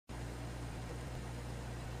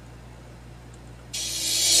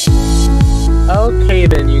Okay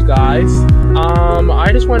then, you guys.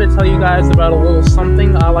 I just want to tell you guys about a little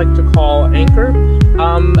something I like to call Anchor.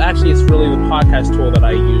 Actually, it's really the podcast tool that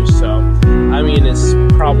I use, so, I mean, it's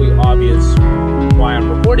probably obvious why I'm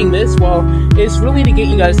recording this. Well, it's really to get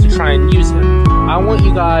you guys to try and use it. I want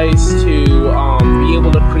you guys to be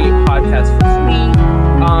able to create podcasts for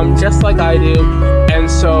free, just like I do. And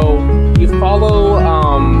so you follow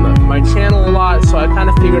my channel a lot, so I kind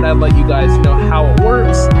of figured I'd let you guys know how it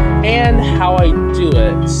works and how I do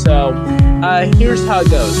it. So here's how it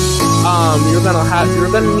goes. You're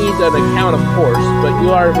gonna need an account, of course, but you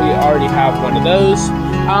already have one of those.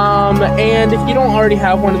 And if you don't already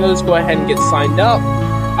have one of those, go ahead and get signed up.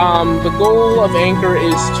 The goal of Anchor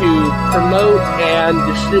is to promote and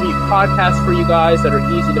distribute podcasts for you guys that are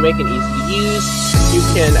easy to make and easy to use. You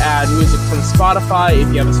can add music from Spotify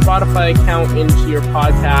if you have a Spotify account into your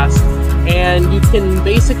podcast, and you can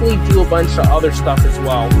basically do a bunch of other stuff as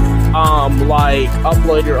well, like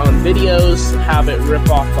upload your own videos, have it rip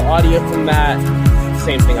off the audio from that,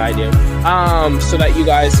 same thing I do, so that you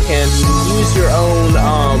guys can use your own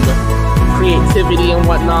creativity and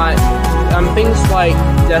whatnot. Things like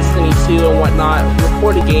Destiny 2 and whatnot,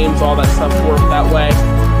 recorded games, all that stuff work that way.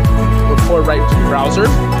 Record right to the browser.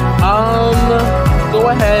 Go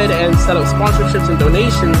ahead and set up sponsorships and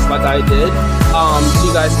donations like I did, so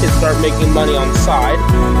you guys can start making money on the side,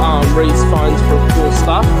 raise funds for cool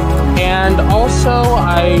stuff. And also,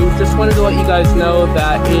 I just wanted to let you guys know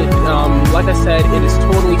that it, like I said, it is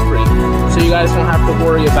totally free, so you guys don't have to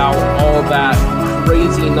worry about all that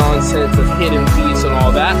crazy nonsense of hidden fees and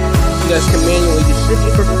all that. You guys can manually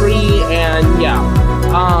distribute for free, and yeah,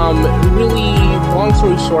 really, long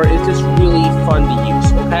story short, it's just really fun to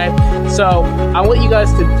use, okay? So, I want you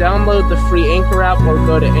guys to download the free Anchor app or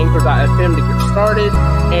go to anchor.fm to get started,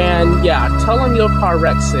 and yeah, tell them Your Car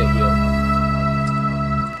Wreck sent you.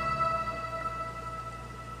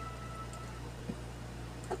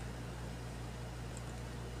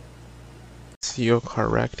 Your Car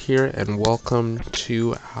Wreck here, and welcome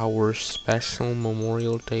to our special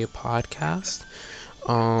Memorial Day podcast.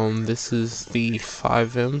 This is the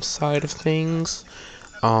 5M side of things.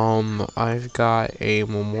 I've got a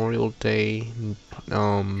Memorial Day,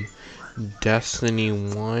 Destiny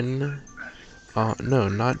 1,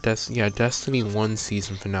 Destiny 1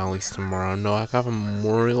 season finales tomorrow. No, I got a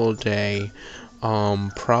Memorial Day,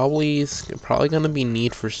 probably gonna be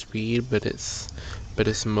Need for Speed, but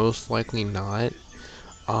it's most likely not.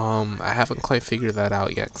 I haven't quite figured that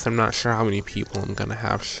out yet, because I'm not sure how many people I'm gonna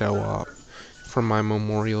have show up for my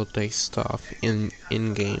Memorial Day stuff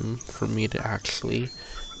in-game for me to actually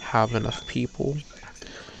have enough people.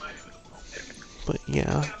 But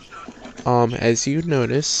yeah, as you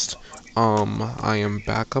noticed, I'm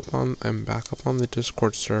back up on the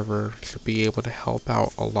Discord server to be able to help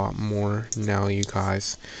out a lot more now, you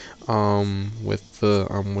guys, with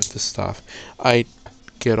the stuff. I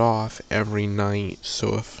get off every night,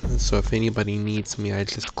 so if anybody needs me, I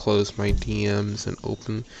just close my DMs and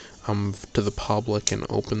open to the public and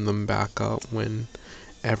open them back up when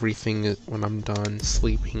I'm done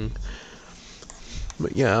sleeping.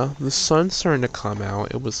 But yeah, the sun's starting to come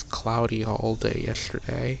out. It was cloudy all day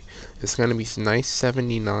yesterday. It's gonna be nice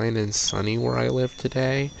 79 and sunny where I live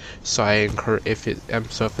today. So if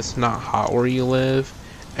it's not hot where you live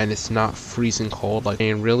and it's not freezing cold, like,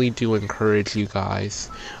 I really do encourage you guys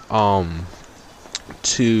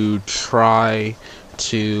to try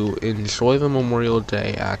to enjoy the Memorial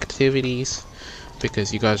Day activities,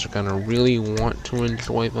 because you guys are gonna really want to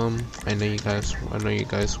enjoy them. I know you guys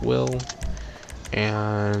will.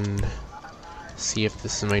 And see if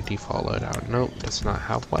this is my default loadout. Nope, does not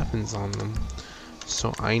have weapons on them.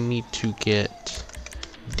 So I need to get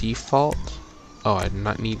default. Oh, I did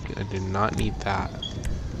not need that.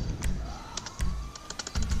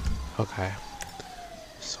 Okay.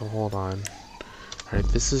 So hold on. Alright,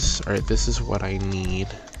 this is what I need.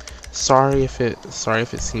 Sorry if it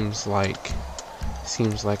seems like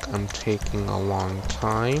I'm taking a long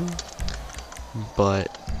time,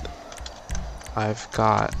 but I've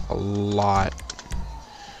got a lot.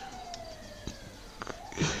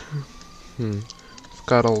 I've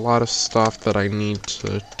got a lot of stuff that I need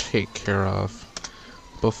to take care of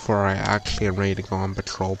before I actually am ready to go on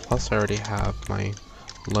patrol. Plus, I already have my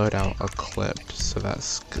loadout equipped, so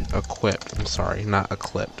that's equipped. I'm sorry, not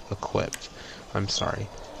equipped. Equipped. I'm sorry.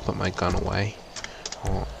 Put my gun away.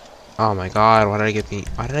 Oh my God! Why did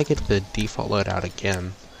I get the default loadout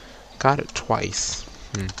again? Got it twice.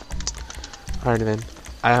 Alright then.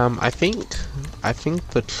 I think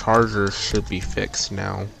the charger should be fixed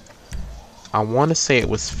now. I want to say it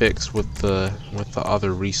was fixed with the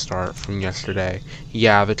other restart from yesterday.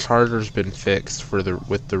 Yeah, the charger's been fixed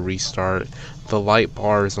with the restart. The light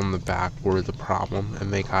bars on the back were the problem,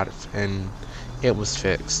 and it was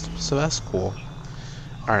fixed. So that's cool.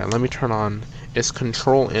 All right, let me turn on. It's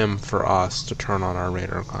Control M for us to turn on our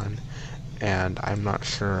radar gun, and I'm not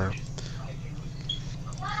sure.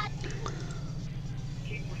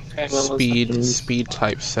 Speed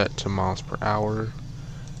type set to miles per hour.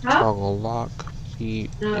 Toggle lock beat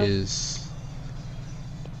is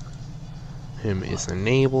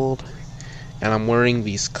enabled, and I'm wearing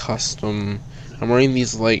these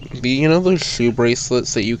like you know those shoe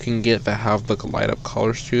bracelets that you can get that have like light up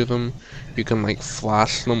colors to them. You can like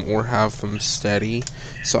flash them or have them steady.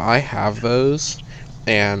 So I have those,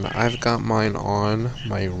 and I've got mine on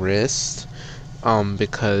my wrist.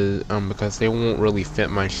 Because they won't really fit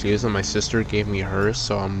my shoes, and my sister gave me hers,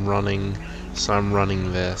 so I'm running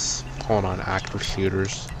this. Hold on, active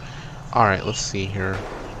shooters. Alright, let's see here.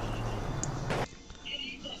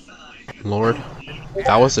 Lord,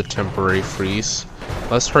 that was a temporary freeze.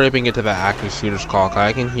 Let's hurry up and get to that active shooters call, 'cause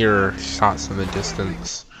I can hear shots in the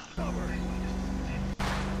distance.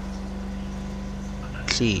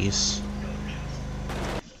 Jeez.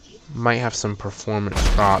 Might have some performance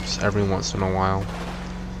drops every once in a while.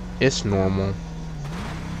 It's normal.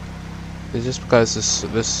 It's just because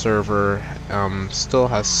this server still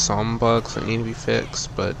has some bugs that need to be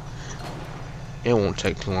fixed, but it won't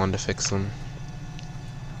take too long to fix them.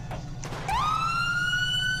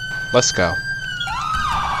 Let's go.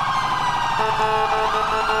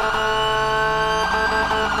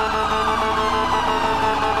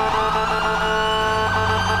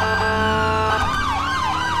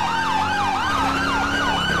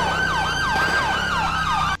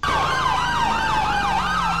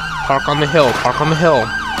 Park on the hill, park on the hill.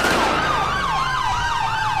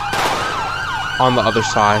 On the other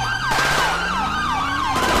side.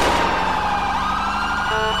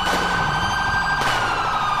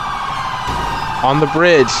 On the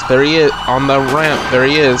bridge, there he is. On the ramp, there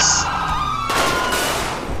he is.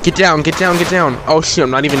 Get down, get down, get down. Oh shit, I'm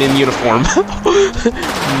not even in uniform.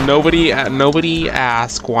 Nobody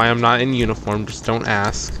ask why I'm not in uniform, just don't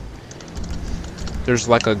ask. There's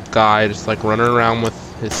like a guy just like running around with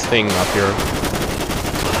his thing up here.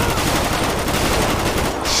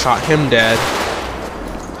 Shot him dead.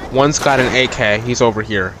 One's got an AK. He's over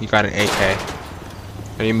here. He got an AK.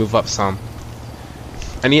 I need to move up some.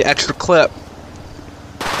 I need extra clip.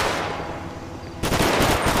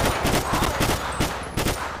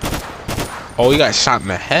 Oh, he got shot in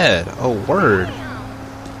the head. Oh, word.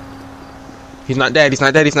 He's not dead. He's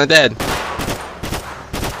not dead. He's not dead.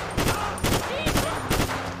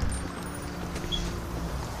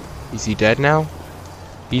 Is he dead now?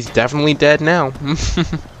 He's definitely dead now.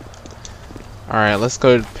 Alright, let's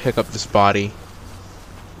go pick up this body.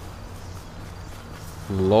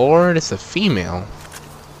 Lord, it's a female.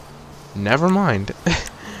 Never mind.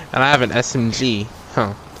 And I have an SMG.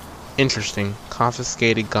 Huh. Interesting.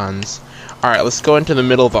 Confiscated guns. Alright, let's go into the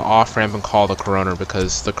middle of the off-ramp and call the coroner,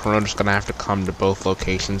 because the coroner's gonna have to come to both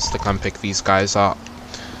locations to come pick these guys up.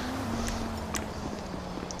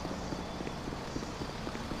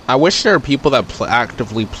 I wish there were people that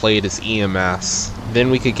actively played as EMS. Then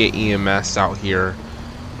we could get EMS out here.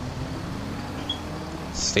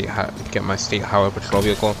 Get my state highway patrol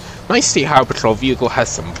vehicle. My state highway patrol vehicle has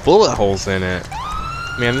some bullet holes in it.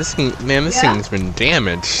 Man, this thing's been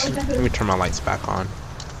damaged. Let me turn my lights back on.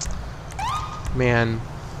 Man.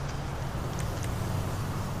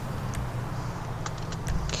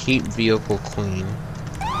 Keep vehicle clean.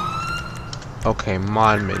 Okay,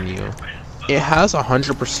 mod menu. It has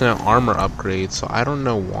 100% armor upgrade, so I don't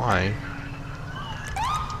know why.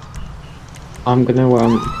 I'm gonna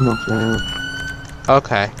come off now.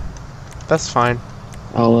 Okay, that's fine.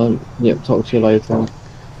 I'll yep, talk to you later.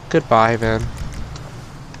 Goodbye then.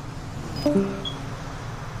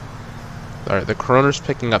 Alright, the coroner's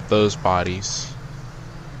picking up those bodies.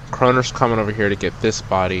 Coroner's coming over here to get this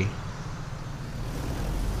body.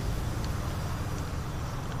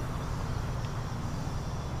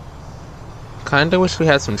 Kinda wish we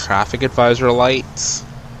had some traffic advisor lights.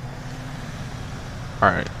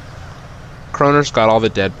 Alright. Coroner's got all the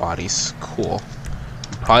dead bodies. Cool.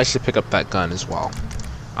 Probably should pick up that gun as well.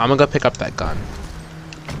 I'm gonna go pick up that gun.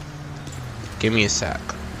 Give me a sec.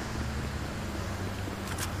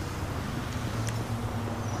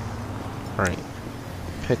 Alright.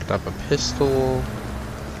 Picked up a pistol.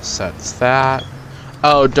 Sets that.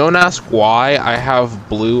 Oh, don't ask why I have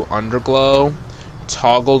blue underglow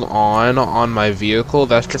toggled on my vehicle.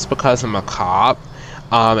 That's just because I'm a cop,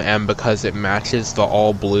 and because it matches the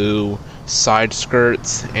all blue side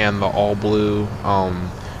skirts and the all blue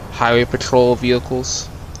highway patrol vehicles.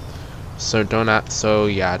 So don't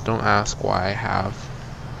ask why I have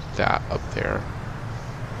that up there.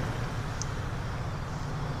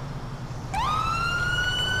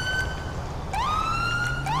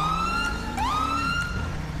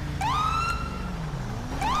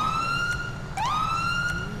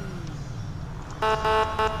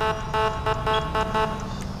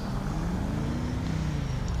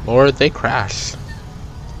 Lord, they crashed.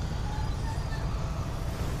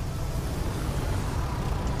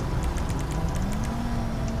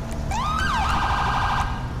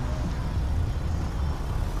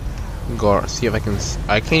 Go see if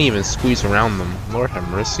I can't even squeeze around them. Lord have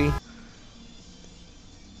mercy.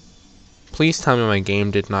 Please tell me my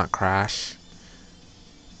game did not crash.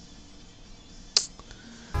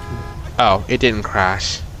 Oh, it didn't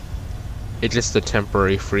crash. It's just a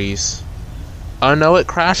temporary freeze. Oh no, it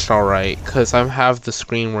crashed alright, because I have the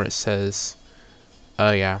screen where it says, oh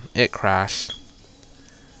yeah, it crashed.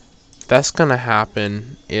 That's gonna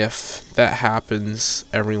happen if that happens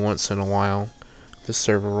every once in a while. The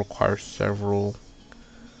server requires several.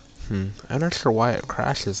 I'm not sure why it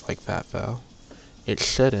crashes like that though. It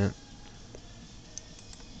shouldn't.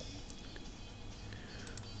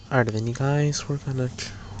 Alright then you guys,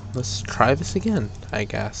 let's try this again, I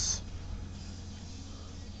guess.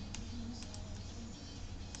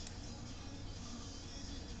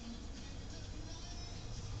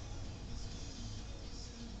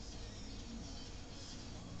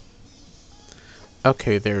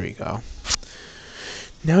 Okay, there we go.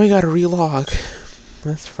 Now we gotta relog.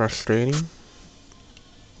 That's frustrating.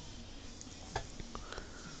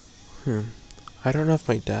 I don't know if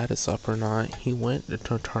my dad is up or not. He went to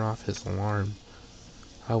turn off his alarm.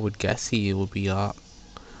 I would guess he will be up.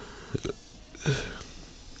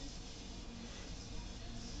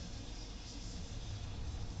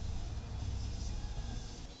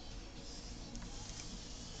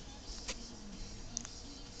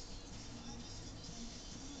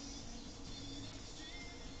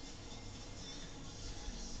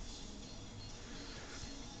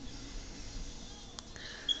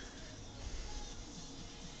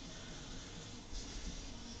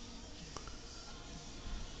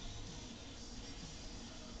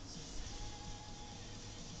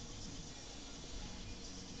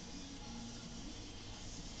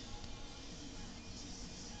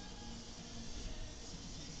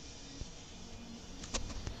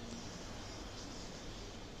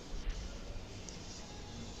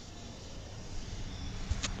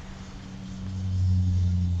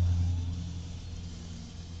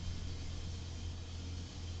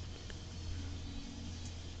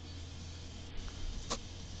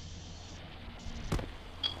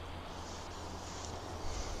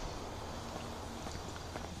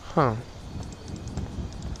 Huh.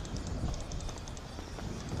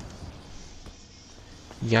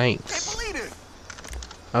 Yikes.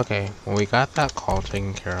 Okay, well we got that call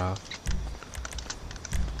taken care of.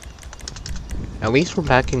 At least we're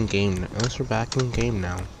back in game.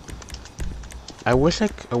 Now. I wish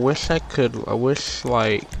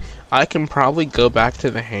like I can probably go back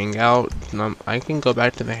to the hangout. I can go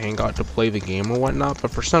back to the hangout to play the game or whatnot,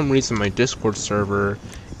 but for some reason my Discord server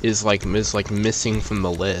is missing from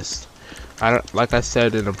the list. Like I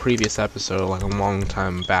said in a previous episode, like a long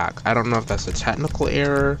time back. I don't know if that's a technical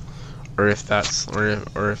error, or if that's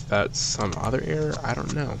some other error. I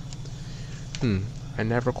don't know. I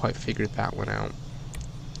never quite figured that one out.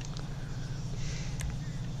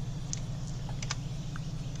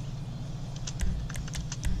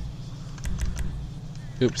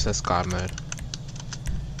 Oops, that's God mode.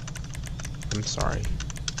 I'm sorry.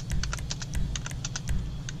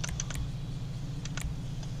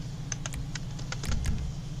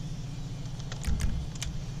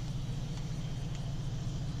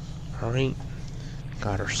 Alright,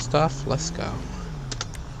 got our stuff, let's go.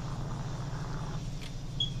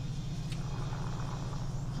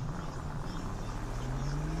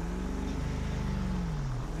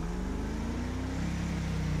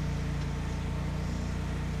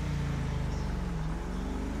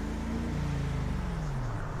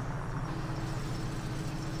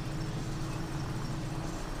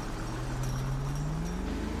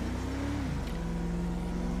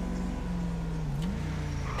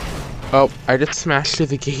 Oh, I just smashed through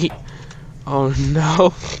the gate. Oh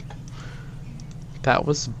no. That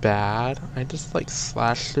was bad. I just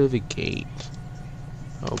slashed through the gate.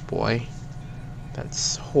 Oh boy.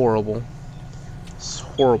 That's horrible. It's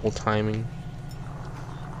horrible timing.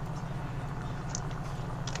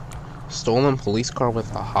 Stolen police car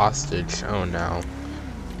with a hostage. Oh no.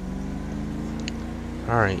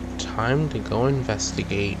 Alright. Time to go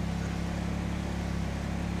investigate.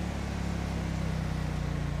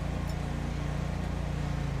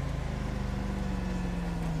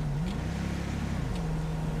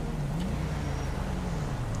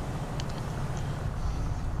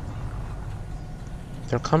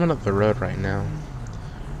 They're coming up the road right now.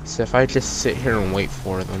 So if I just sit here and wait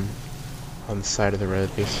for them on the side of the road,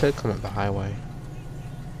 they should come up the highway.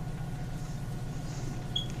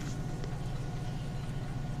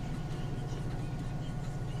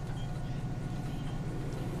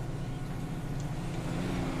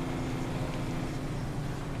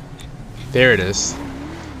 There it is.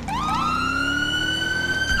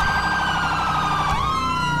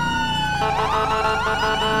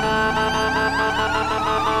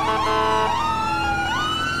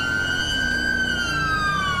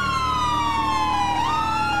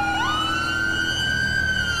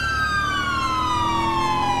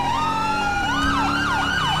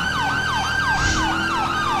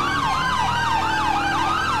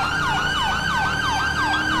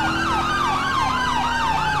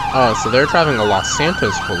 Oh, so they're driving a Los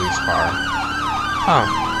Santos police car. Huh.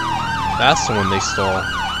 That's the one they stole.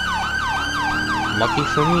 Lucky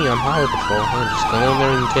for me, I'm highway patrol. I'm just go in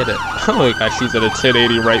there and get it. Oh my gosh, she's at a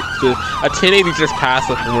 1080 right. A 1080 just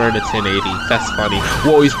passed up and we're in a 1080. That's funny.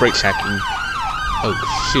 Whoa, he's brake checking. Oh,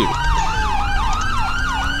 shoot.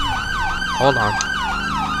 Hold on.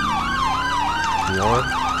 One.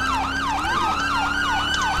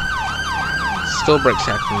 Still brake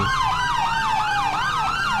checking.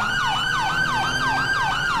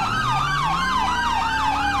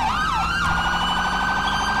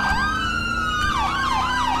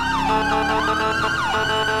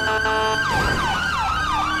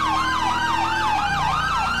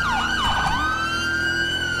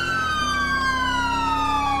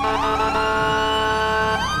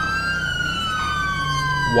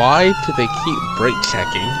 Why do they keep brake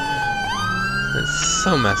checking? It's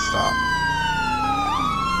so messed up.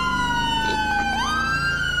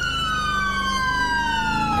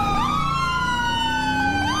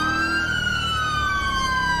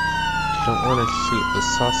 You don't want to shoot the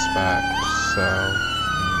suspect, so...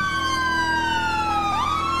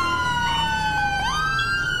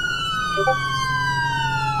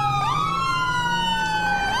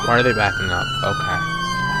 Why are they backing up? Okay.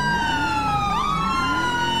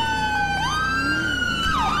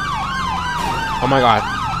 Oh my god.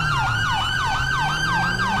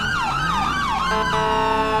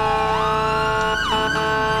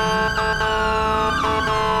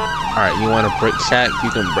 Alright, you want to brake check? You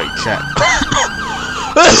can brake check.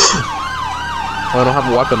 Oh, I don't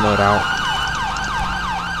have a weapon loadout.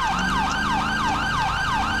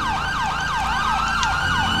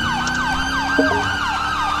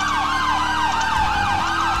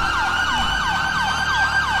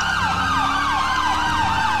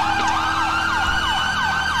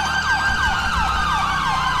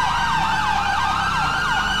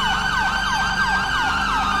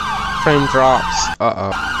 Frame drops.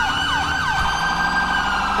 Uh-oh.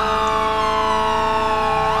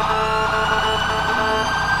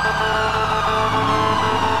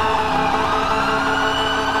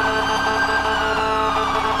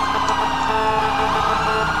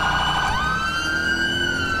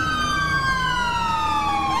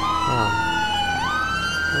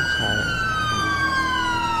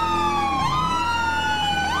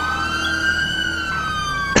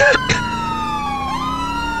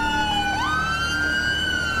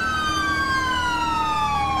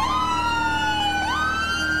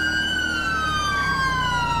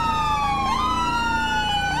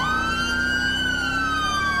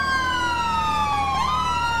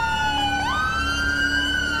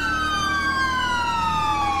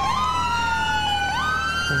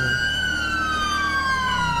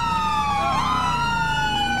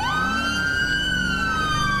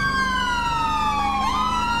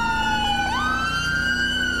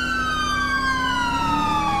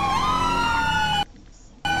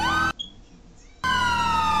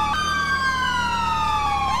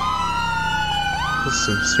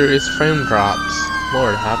 Some serious frame drops.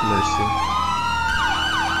 Lord have mercy.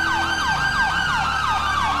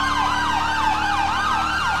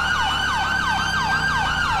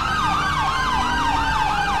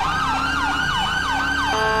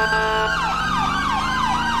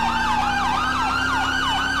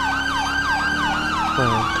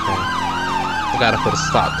 Okay. I gotta put a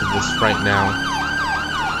stop to this right now.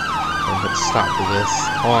 I'll put a stop to this.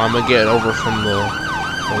 Oh, I'm gonna get over from the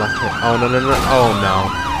left hand. Oh, no, no, no. Oh, no.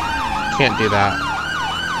 Can't do that.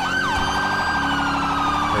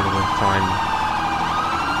 Fine.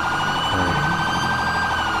 Alright.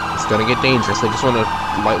 Let's gonna get dangerous. I just want to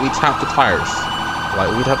lightly tap the tires.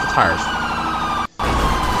 Lightly tap the tires.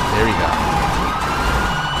 There you go.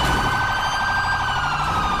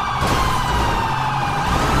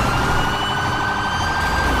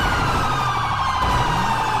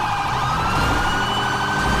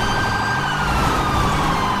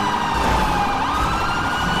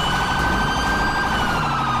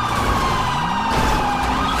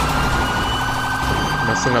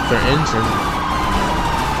 Messing up their engine.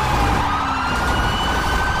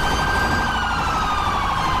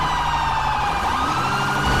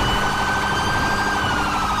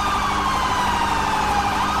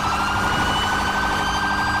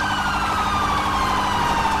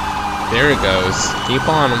 There it goes. Keep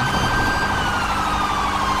on him.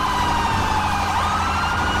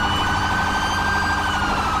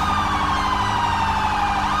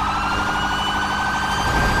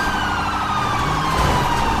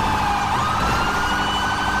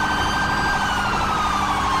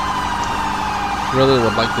 Really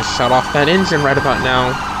would like to shut off that engine right about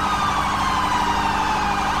now.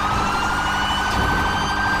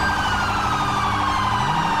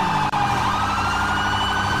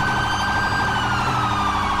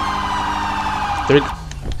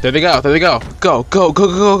 There they go. There they go. Go, go, go,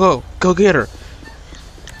 go, go, go. Go get her.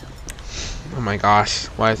 Oh my gosh.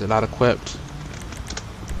 Why is it not equipped?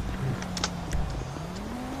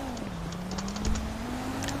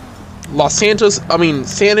 San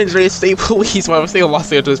Andreas State Police. Why was I saying Los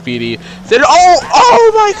Santos PD?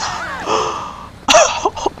 Oh my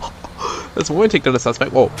god! That's one take down a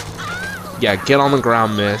suspect. Whoa. Yeah, get on the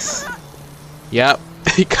ground, miss. Yep.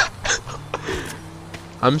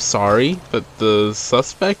 I'm sorry, but the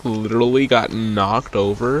suspect literally got knocked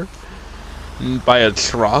over by a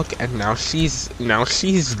truck, and now she's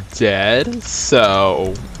dead.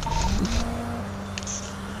 So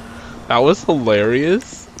that was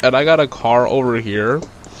hilarious. And I got a car over here.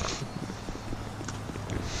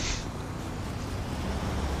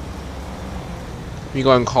 Let me go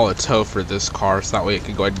ahead and call a tow for this car, so that way I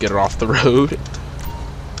can go ahead and get it off the road.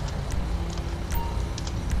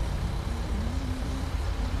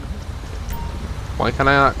 Why can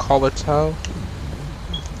I not call a tow?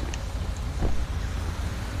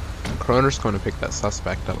 Kroner's going to pick that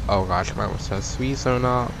suspect up. Oh gosh, my almost says sweet zone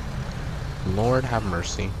up. Lord have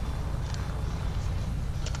mercy.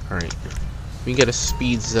 Alright. We get a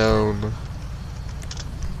speed zone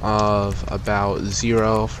of about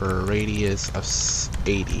 0 for a radius of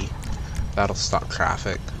 80. That'll stop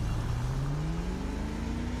traffic.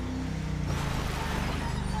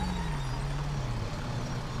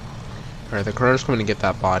 Alright, the coroner's coming to get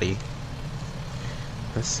that body.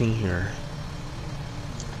 Let's see here.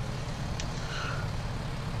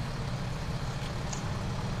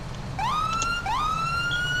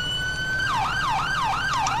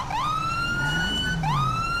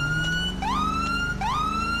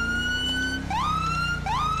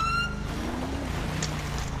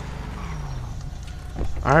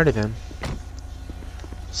 Alrighty then.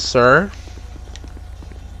 Sir?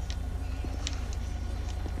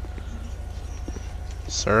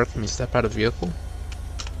 Sir, can you step out of vehicle?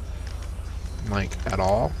 Like, at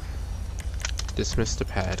all? Dismiss the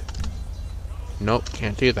pad. Nope,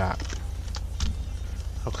 can't do that.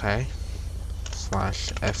 Okay.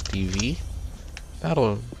 /FDV.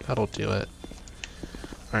 That'll do it.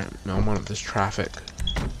 Alright, now I'm out of this traffic.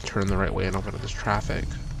 Turn the right way and I'm out of this traffic.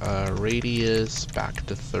 Radius back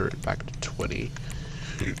to 20.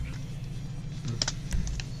 mph.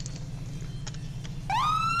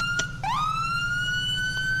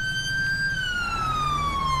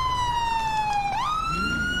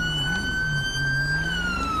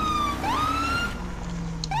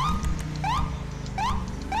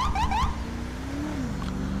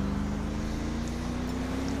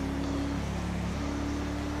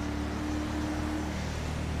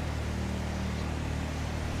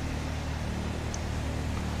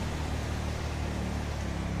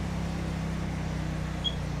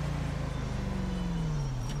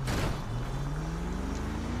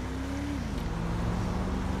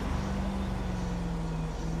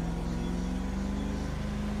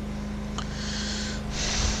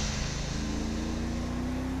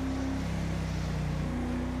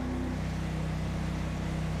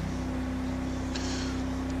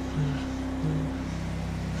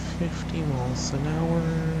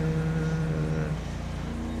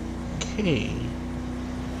 Okay.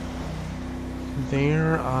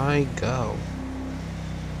 There I go.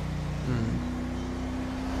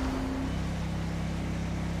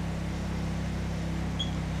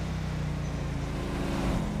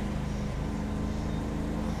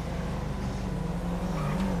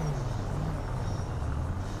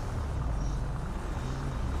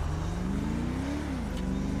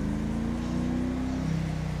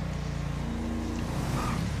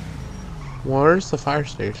 Where's the fire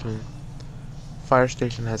station? Fire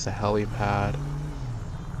station has a helipad.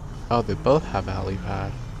 Oh, they both have a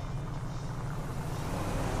helipad.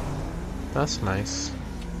 That's nice.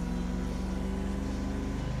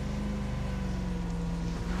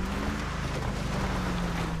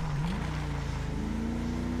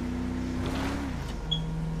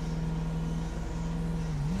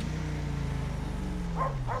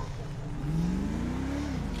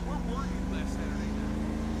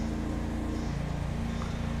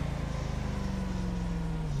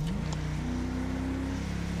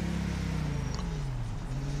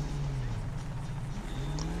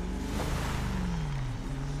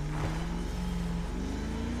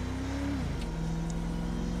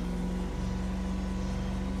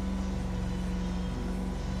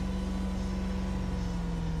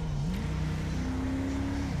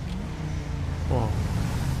 Whoa.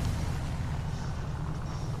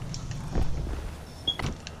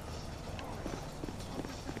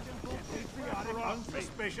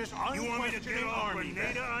 Unsuspicious, you want me to get an army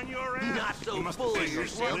data on your ass? Not so you must full have of seen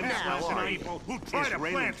yourself this now, list of are you? people who try to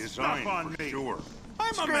plant stuff on me. Sure.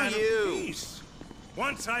 I'm Screw a man you. of peace.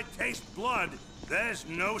 Once I taste blood, there's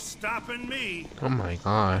no stopping me. Oh my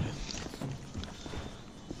god.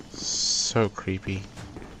 So creepy.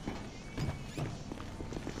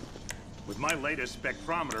 With my latest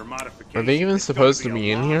spectrometer modification, Are they even it's supposed gonna to be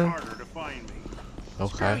be a in lot here? harder to find me.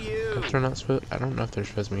 Okay. Screw you. If they're not supposed, I don't know if they're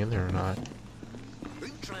supposed to be in there or not. Are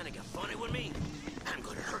you trying to get funny with me? I'm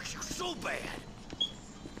gonna hurt you so bad.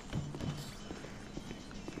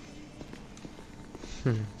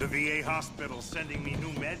 The VA hospital's sending me new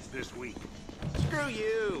meds this week. Screw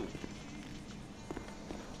you.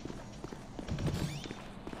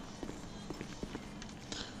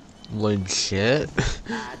 Legit?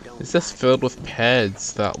 I don't Is this filled with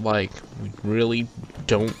peds that, like, we really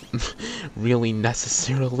don't really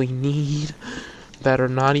necessarily need? That are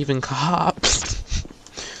not even cops?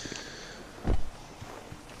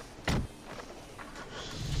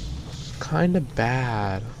 Kinda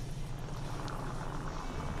bad.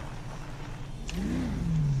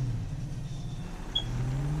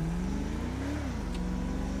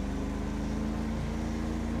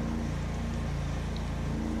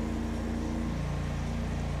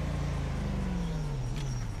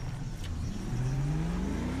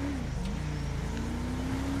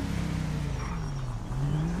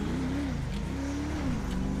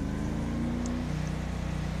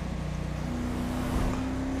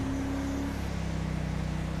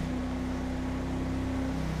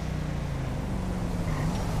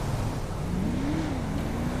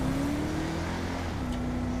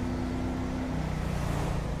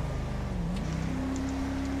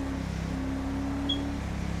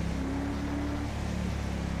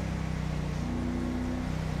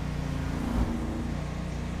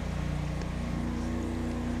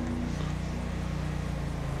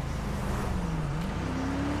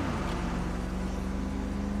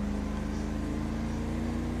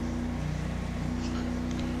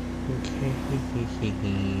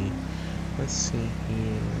 Okay, let's see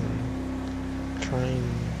here.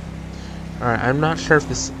 Alright, I'm not sure if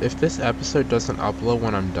this episode doesn't upload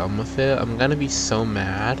when I'm done with it. I'm gonna be so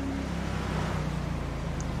mad.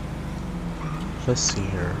 Let's see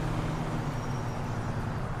here.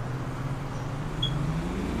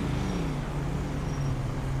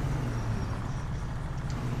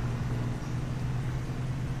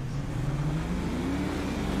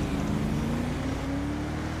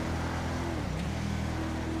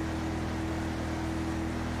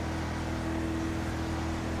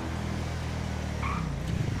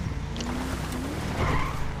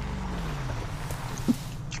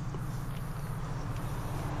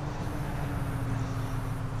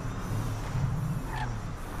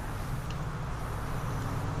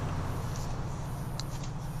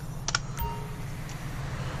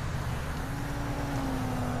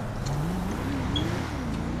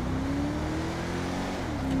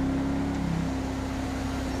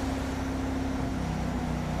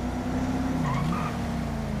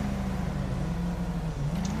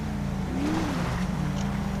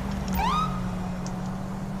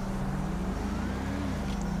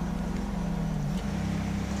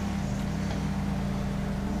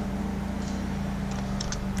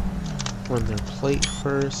 Run their plate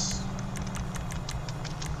first.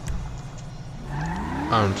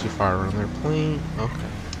 I'm too far around their plate. Okay.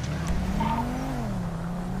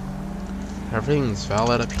 Everything's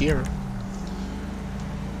valid up here.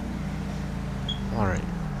 Alright.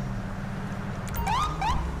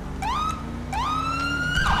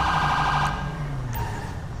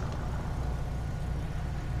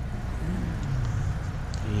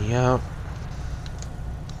 Yep.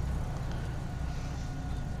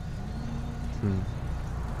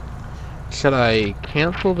 should I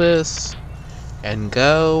cancel this and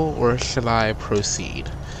go, or should I proceed?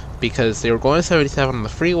 Because they were going 77 on the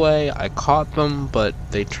freeway, I caught them, but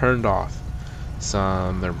they turned off. So,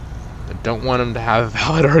 I don't want them to have a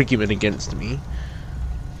valid argument against me.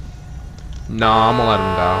 No, I'm gonna let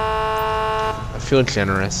them go. I feel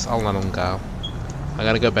generous, I'll let them go. I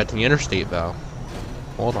gotta go back to the interstate, though.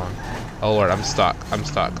 Hold on. Oh lord, I'm stuck.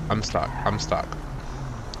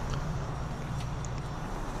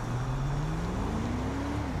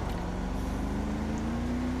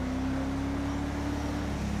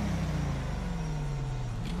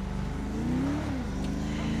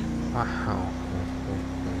 Wow.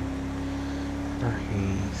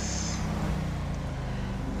 Nice.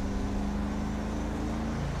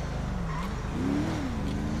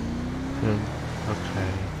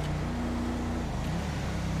 Okay.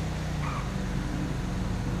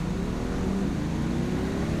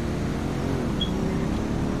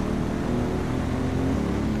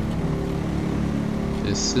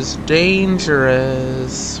 This is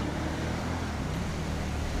dangerous.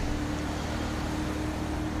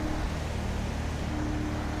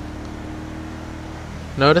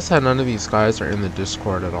 Notice how none of these guys are in the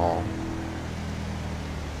Discord at all.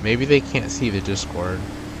 Maybe they can't see the Discord.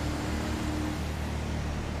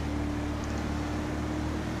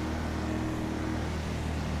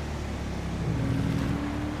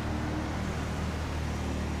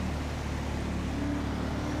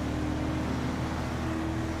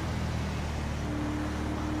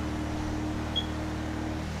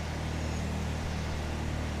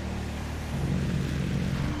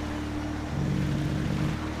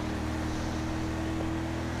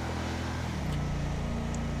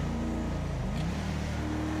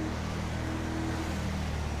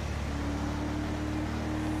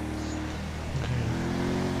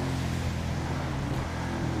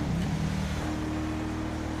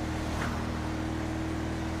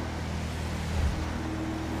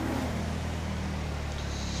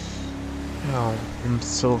 Oh, I'm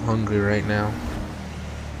so hungry right now.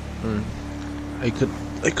 I could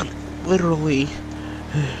literally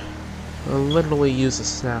use a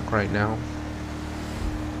snack right now.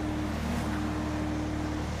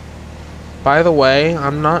 By the way,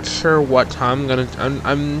 I'm not sure what time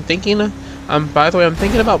I'm thinking. By the way, I'm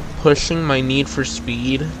thinking about pushing my Need for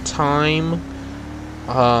Speed time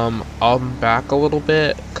back a little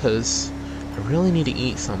bit, because I really need to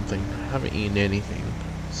eat something. I haven't eaten anything,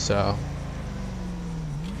 so.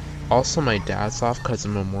 Also, my dad's off because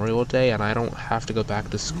of Memorial Day, and I don't have to go back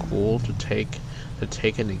to school to take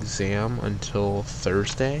an exam until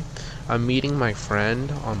Thursday. I'm meeting my friend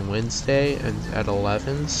on Wednesday and at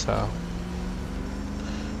 11, so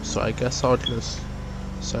I guess I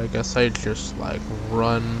just like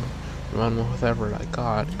run with whatever I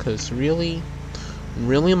got, because really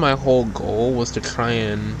my whole goal was to try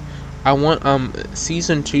and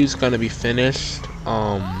season 2 is gonna be finished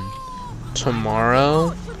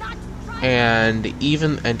tomorrow. And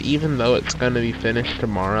even though it's gonna be finished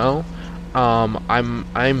tomorrow, I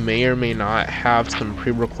may or may not have some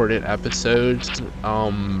pre-recorded episodes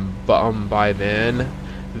by then,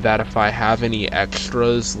 that if I have any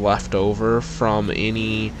extras left over from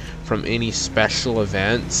any special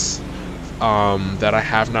events that I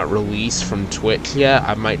have not released from Twitch yet,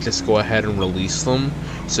 I might just go ahead and release them.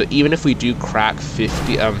 So even if we do crack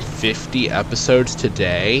 50 episodes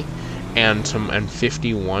today, and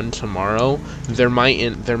 51 tomorrow, there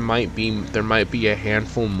might be a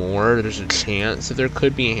handful more. There's a chance that there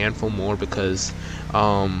could be a handful more, because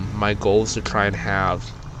my goal is to try and have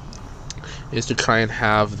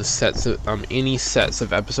the sets of any sets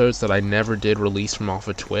of episodes that I never did release from off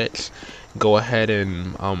of Twitch, go ahead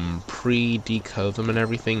and pre-decode them and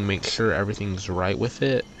everything, make sure everything's right with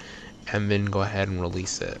it, and then go ahead and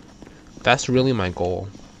release it. That's really my goal.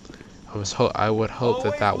 I would hope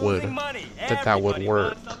that would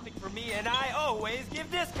work.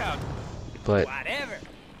 But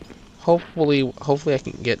hopefully I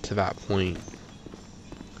can get to that point,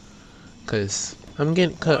 cause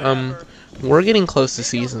we're getting close to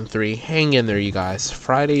season 3. Hang in there, you guys.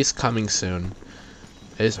 Friday's coming soon.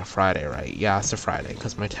 It is a Friday, right? Yeah, it's a Friday,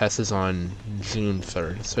 cause my test is on June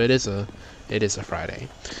 3rd, so it is a Friday.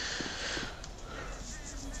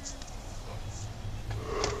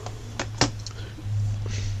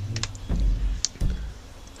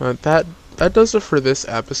 That does it for this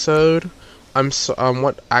episode. Hold on,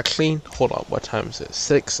 what time is it?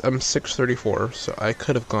 6:34, so I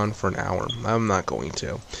could have gone for an hour. I'm not going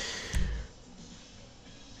to.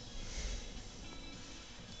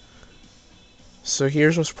 So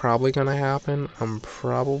here's what's probably gonna happen. I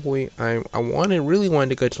really wanted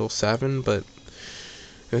to go till 7, but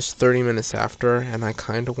It's 30 minutes after, and I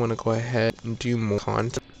kind of want to go ahead and do more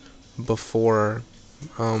content before,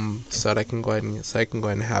 so that I can go ahead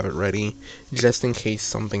and have it ready, just in case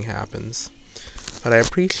something happens. But I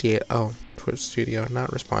appreciate, Twitch Studio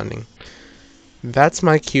not responding. That's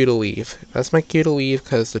my cue to leave. That's my cue to leave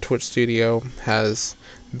because the Twitch Studio has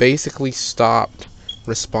basically stopped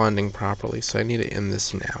responding properly, so I need to end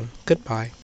this now. Goodbye.